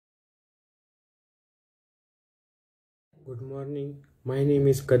Good morning. My name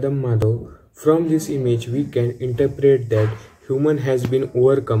is Kadam Madhav. From this image, we can interpret that human has been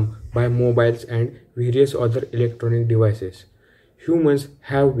overcome by mobiles and various other electronic devices. Humans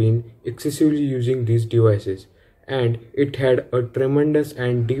have been excessively using these devices, and it had a tremendous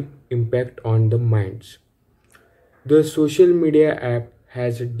and deep impact on the minds. The social media app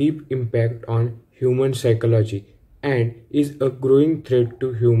has a deep impact on human psychology and is a growing threat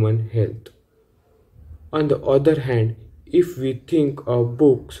to human health. On the other hand, if we think of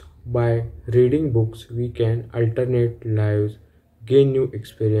books, by reading books, we can alternate lives, gain new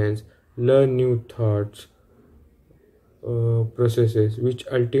experience, learn new thoughts, processes, which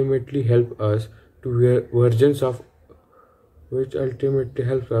ultimately helps us to versions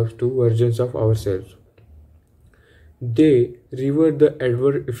of ourselves. They revert the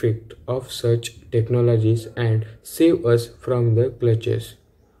adverse effect of such technologies and save us from the clutches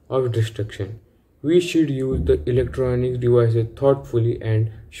of destruction. We should use the electronic devices thoughtfully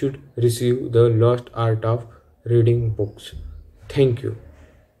and should receive the lost art of reading books. Thank you.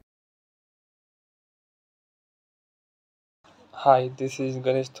 Hi, this is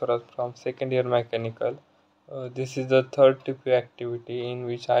Ganesh Thorat from second year mechanical. This is the third TP activity in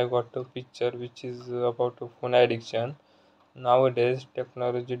which I got a picture which is about a phone addiction. Nowadays,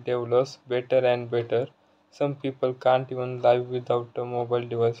 technology develops better and better. Some people can't even live without a mobile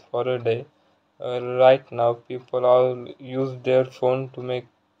device for a day. Right now, people all use their phone to make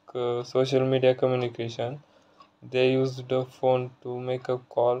social media communication. They use the phone to make a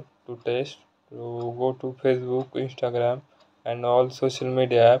call, to text, to go to Facebook, Instagram, and all social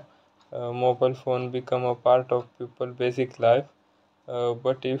media app. Mobile phone become a part of people basic life.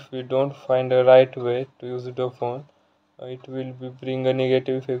 But if we don't find a right way to use the phone, it will be bring a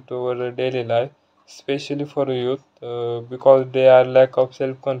negative effect over the daily life, especially for youth, because they are lack of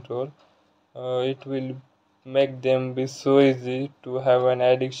self control. It will make them be so easy to have an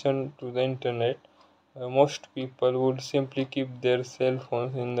addiction to the internet. Most people would simply keep their cell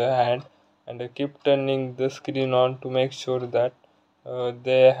phones in the hand and keep turning the screen on to make sure that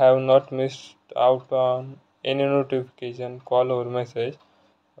they have not missed out on any notification, call, or message.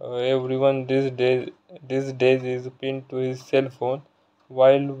 Everyone these days is pinned to his cell phone.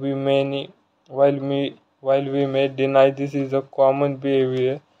 While we may while we may deny this is a common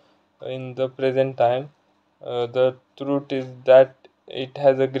behavior in the present time, the truth is that it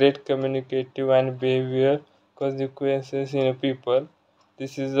has a great communicative and behavior consequences in a people.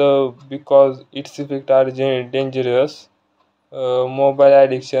 This is because its effects are dangerous. Mobile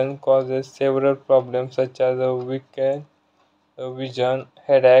addiction causes several problems such as a weakened vision,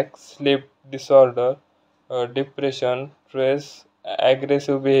 headache, sleep disorder, depression, stress,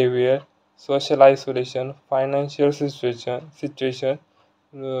 aggressive behavior, social isolation, financial situation,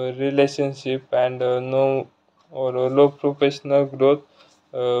 relationship, and no or low professional growth.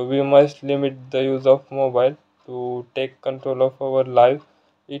 We must limit the use of mobile to take control of our life.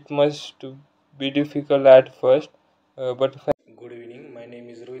 It must be difficult at first, but Good evening, my name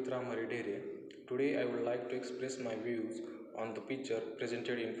is Rohit Ram Haridere. Today I would like to express my views on the picture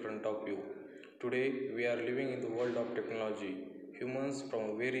presented in front of you. Today we are living in the world of technology. Humans from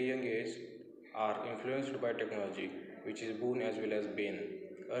a very young age are influenced by technology, which is boon as well as bane.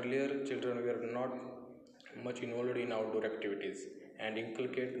 Earlier, children were not much involved in outdoor activities and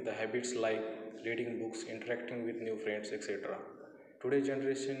inculcate the habits like reading books, interacting with new friends, etc. Today's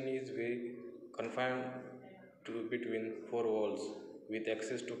generation is very confined to between four walls with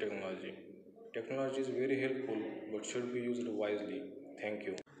access to technology. Technology is very helpful but should be used wisely. Thank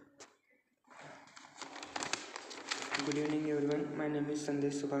you. Good evening everyone. My name is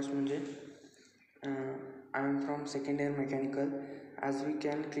Sandesh Subhash Munje. Uh, I am from second year mechanical. As we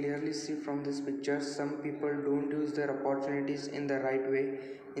can clearly see from this picture, some people don't use their opportunities in the right way.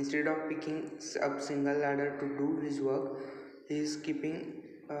 Instead of picking up single ladder to do his work, he is keeping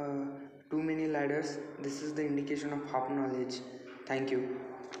too many ladders. This is the indication of half knowledge. Thank you.